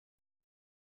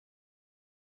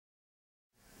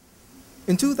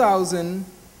In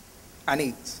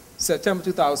 2008, September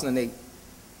 2008,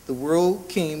 the world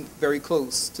came very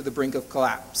close to the brink of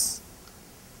collapse.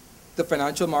 The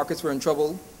financial markets were in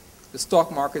trouble, the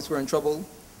stock markets were in trouble,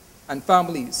 and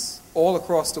families all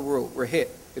across the world were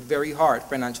hit with very hard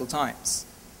financial times.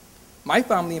 My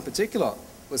family in particular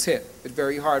was hit with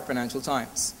very hard financial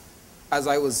times, as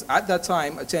I was at that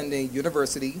time attending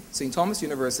university, St. Thomas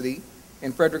University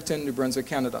in Fredericton, New Brunswick,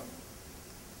 Canada.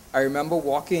 I remember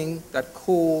walking that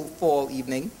cold fall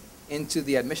evening into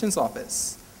the admissions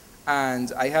office,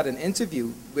 and I had an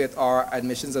interview with our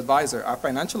admissions advisor, our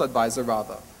financial advisor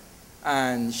rather,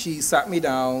 and she sat me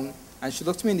down and she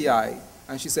looked me in the eye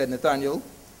and she said, "Nathaniel,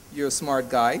 you're a smart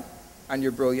guy and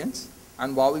you're brilliant,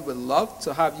 and while we would love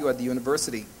to have you at the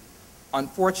university,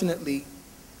 unfortunately,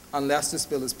 unless this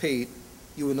bill is paid,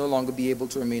 you will no longer be able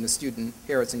to remain a student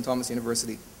here at St. Thomas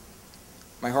University."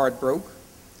 My heart broke,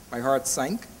 my heart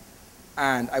sank,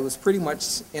 and I was pretty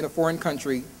much in a foreign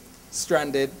country,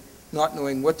 stranded, not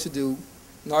knowing what to do,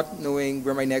 not knowing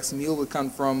where my next meal would come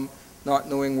from, not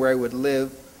knowing where I would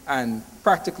live, and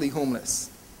practically homeless.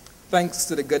 Thanks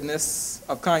to the goodness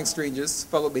of kind strangers,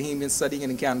 fellow Bahamians studying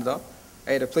in Canada,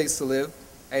 I had a place to live,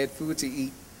 I had food to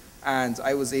eat, and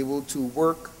I was able to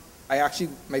work.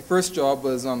 My first job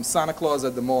was Santa Claus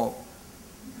at the mall.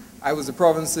 I was the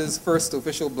province's first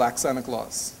official black Santa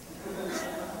Claus.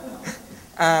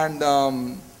 And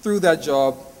through that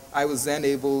job, I was then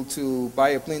able to buy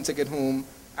a plane ticket home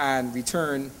and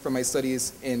return from my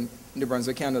studies in New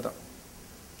Brunswick, Canada.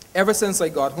 Ever since I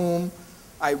got home,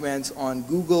 I went on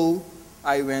Google,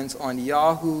 I went on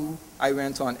Yahoo, I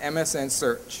went on MSN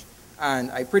search, and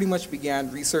I pretty much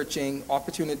began researching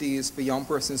opportunities for young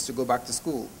persons to go back to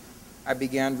school. I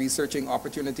began researching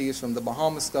opportunities from the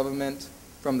Bahamas government,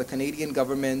 from the Canadian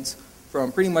government,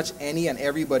 from pretty much any and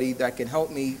everybody that can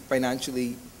help me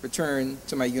financially return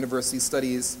to my university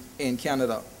studies in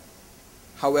Canada.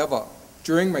 However,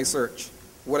 during my search,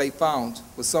 what I found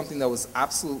was something that was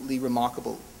absolutely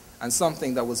remarkable and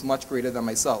something that was much greater than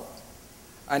myself.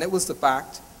 And it was the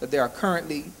fact that there are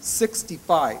currently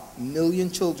 65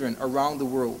 million children around the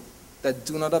world that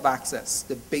do not have access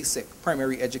to basic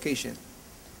primary education,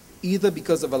 either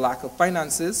because of a lack of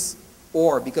finances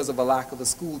or because of a lack of a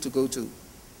school to go to.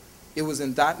 It was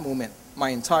in that moment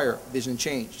my entire vision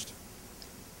changed.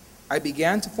 I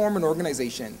began to form an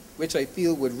organization which I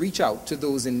feel would reach out to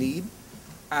those in need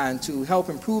and to help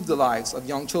improve the lives of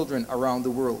young children around the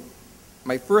world.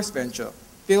 My first venture,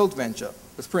 failed venture,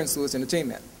 was Prince Louis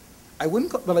Entertainment. I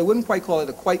wouldn't quite call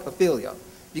it quite a failure,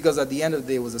 because at the end of the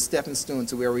day it was a stepping stone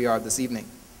to where we are this evening.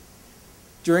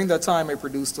 During that time, I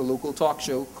produced a local talk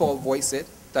show called Voice It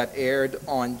that aired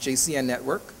on JCN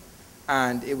Network,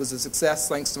 and it was a success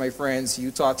thanks to my friends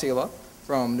Utah Taylor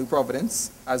from New Providence,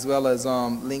 as well as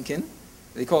Lincoln.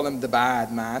 They call him the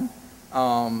bad man,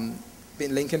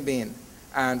 Lincoln Bain.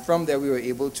 And from there, we were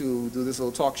able to do this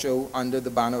little talk show under the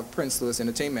banner of Prince Louis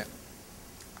Entertainment.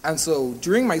 And so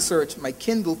during my search, my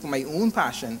kindle for my own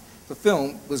passion for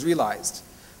film was realized.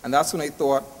 And that's when I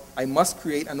thought I must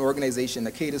create an organization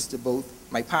that caters to both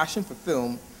my passion for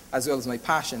film as well as my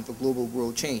passion for global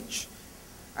world change.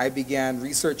 I began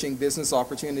researching business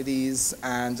opportunities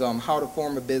and how to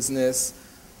form a business,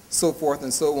 so forth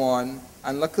and so on.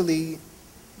 And luckily,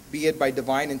 be it by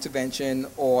divine intervention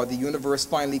or the universe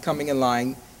finally coming in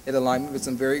line, it aligned me with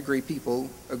some very great people,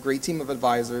 a great team of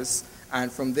advisors,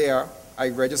 and from there, I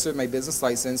registered my business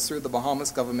license through the Bahamas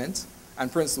government,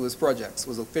 and Prince Louis Projects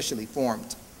was officially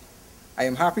formed. I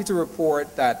am happy to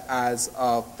report that as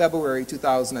of February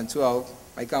 2012,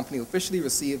 my company officially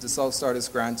received the Self-Starters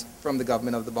Grant from the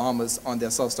government of the Bahamas on their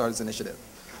Self-Starters Initiative.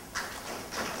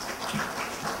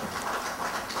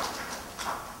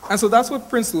 And so that's what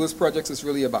Prince Louis Projects is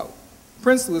really about.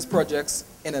 Prince Louis Projects,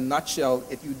 in a nutshell,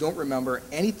 if you don't remember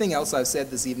anything else I've said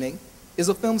this evening, is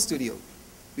a film studio.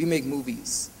 We make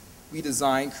movies. We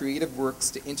design creative works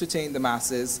to entertain the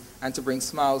masses and to bring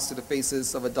smiles to the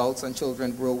faces of adults and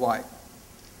children worldwide.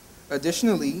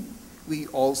 Additionally, we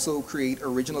also create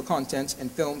original content in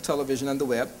film, television, and the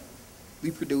web.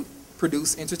 We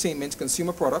produce entertainment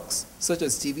consumer products, such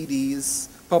as DVDs,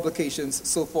 publications,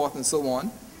 so forth and so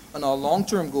on. And our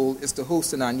long-term goal is to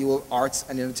host an annual arts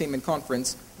and entertainment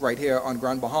conference right here on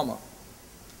Grand Bahama.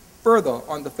 Further,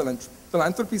 on the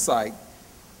philanthropy side,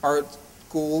 our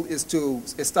goal is to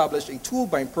establish a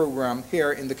tool-buying program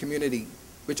here in the community,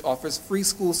 which offers free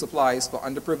school supplies for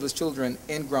underprivileged children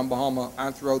in Grand Bahama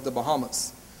and throughout the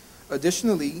Bahamas.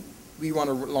 Additionally, we want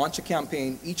to launch a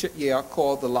campaign each year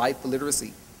called the Live for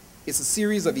Literacy. It's a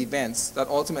series of events that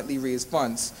ultimately raise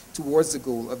funds towards the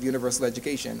goal of universal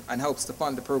education and helps to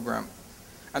fund the program.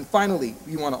 And finally,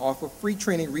 we want to offer free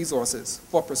training resources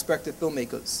for prospective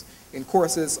filmmakers in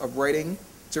courses of writing,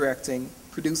 directing,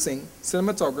 producing,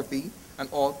 cinematography, and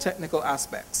all technical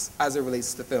aspects as it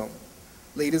relates to film.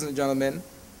 Ladies and gentlemen,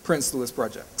 Prince Louis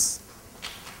Projects.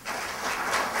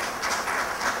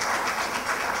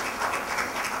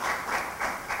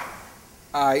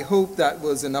 I hope that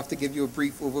was enough to give you a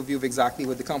brief overview of exactly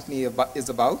what the company is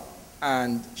about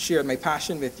and shared my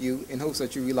passion with you in hopes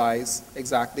that you realize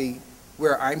exactly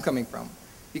where I'm coming from.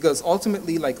 Because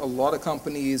ultimately, like a lot of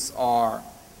companies are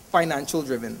financial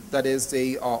driven, that is,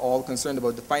 they are all concerned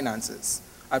about the finances.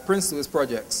 At Prince Louis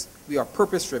Projects, we are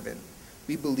purpose driven.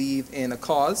 We believe in a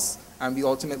cause, and we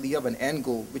ultimately have an end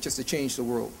goal, which is to change the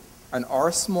world. And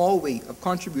our small way of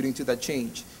contributing to that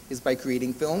change is by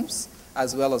creating films,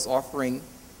 as well as offering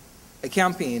a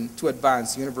campaign to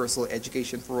advance universal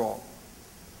education for all.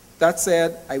 That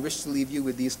said, I wish to leave you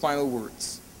with these final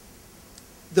words.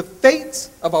 The fate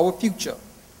of our future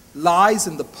lies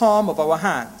in the palm of our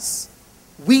hands.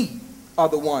 We are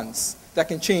the ones that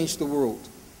can change the world.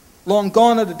 Long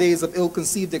gone are the days of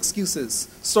ill-conceived excuses,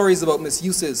 stories about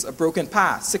misuses, a broken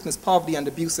past, sickness, poverty, and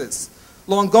abuses.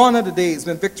 Long gone are the days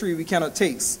when victory we cannot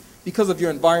taste because of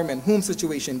your environment, home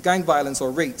situation, gang violence,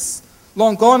 or race.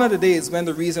 Long gone are the days when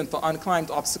the reason for unclimbed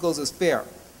obstacles is fear,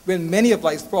 when many of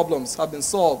life's problems have been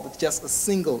solved with just a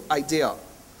single idea.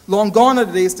 Long gone are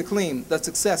the days to claim that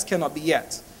success cannot be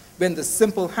yet, when the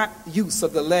simple use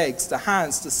of the legs, the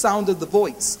hands, the sound of the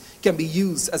voice can be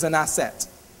used as an asset.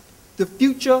 The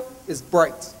future is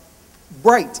bright,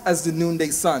 bright as the noonday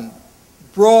sun,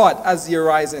 broad as the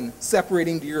horizon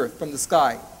separating the earth from the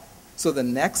sky. So the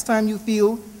next time you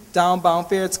feel downbound,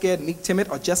 feared, scared, meek, timid,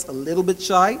 or just a little bit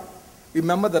shy,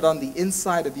 remember that on the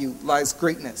inside of you lies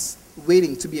greatness,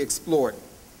 waiting to be explored.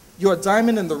 You're a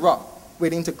diamond in the rough,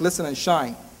 waiting to glisten and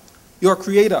shine. You're a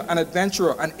creator, an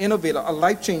adventurer, an innovator, a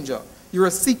life changer. You're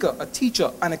a seeker, a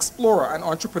teacher, an explorer, an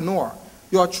entrepreneur.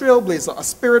 You're a trailblazer, a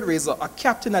spirit raiser, a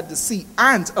captain at the sea,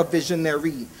 and a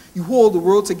visionary. You hold the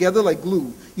world together like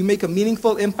glue. You make a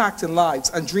meaningful impact in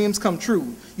lives, and dreams come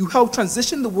true. You help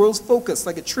transition the world's focus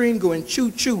like a train going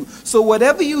choo-choo. So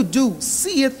whatever you do,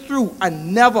 see it through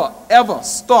and never, ever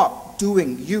stop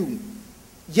doing you.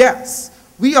 Yes,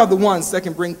 we are the ones that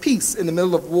can bring peace in the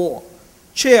middle of war,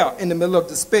 cheer in the middle of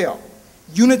despair,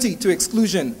 unity to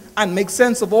exclusion, and make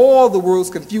sense of all the world's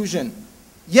confusion.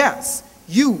 Yes,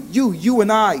 you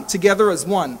and I, together as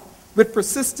one. With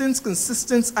persistence,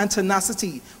 consistency, and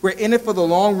tenacity, we're in it for the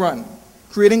long run,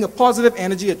 creating a positive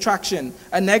energy attraction,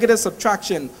 a negative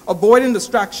subtraction, avoiding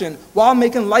distraction, while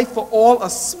making life for all a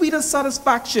sweeter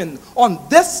satisfaction. On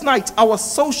this night, our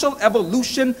social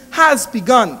evolution has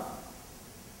begun.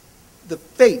 The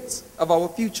fate of our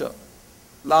future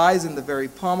lies in the very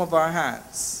palm of our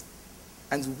hands,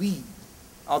 and we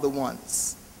are the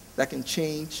ones that can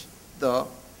change the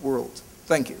world.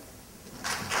 Thank you.